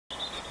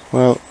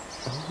Well,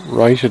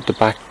 right at the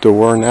back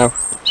door now.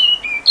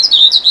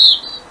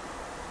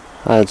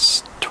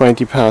 It's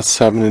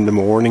 7:20 in the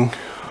morning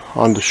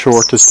on the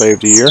shortest day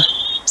of the year.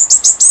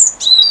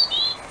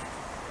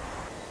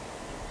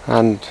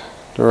 And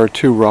there are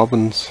two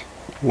robins,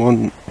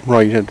 one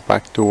right at the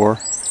back door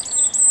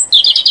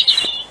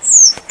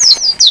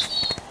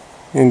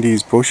in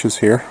these bushes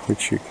here,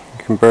 which you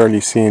can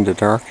barely see in the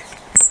dark.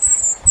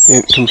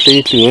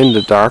 Completely in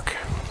the dark.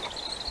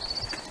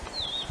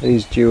 And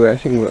he's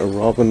duetting with a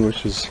robin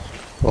which is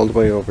all the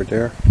way over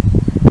there.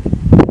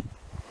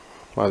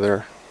 Well,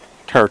 they're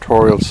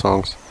territorial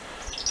songs.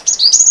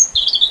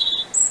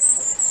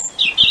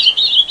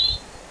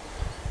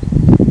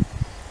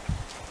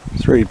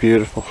 It's really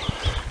beautiful.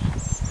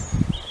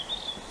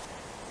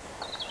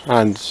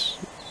 And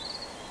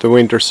the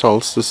winter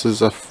solstice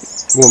is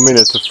 1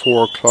 minute to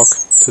 4 o'clock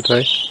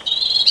today.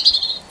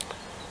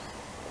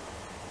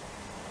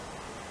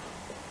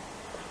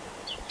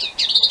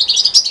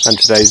 And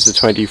today's the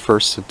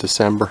 21st of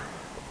December.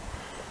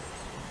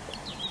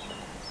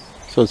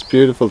 So it's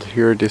beautiful to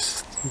hear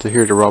this, to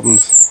hear the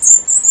robins.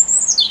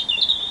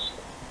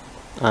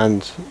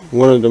 And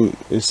one of them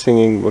is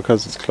singing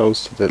because it's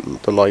close to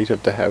the light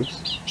of the house.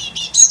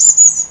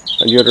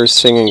 And the other is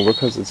singing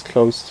because it's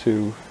close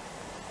to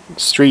the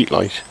street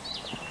light.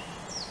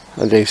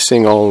 And they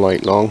sing all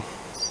night long.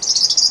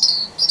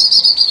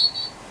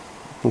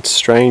 It's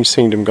strange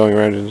seeing them going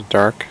around in the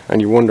dark,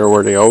 and you wonder,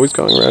 were they always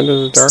going around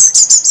in the dark?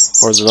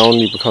 Or is it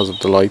only because of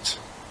the lights?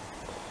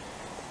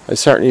 I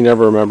certainly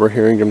never remember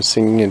hearing them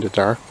singing in the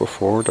dark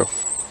before though.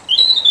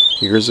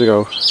 Years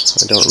ago,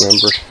 I don't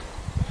remember it.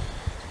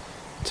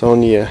 It's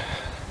only a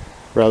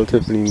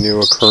relatively new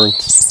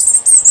occurrence.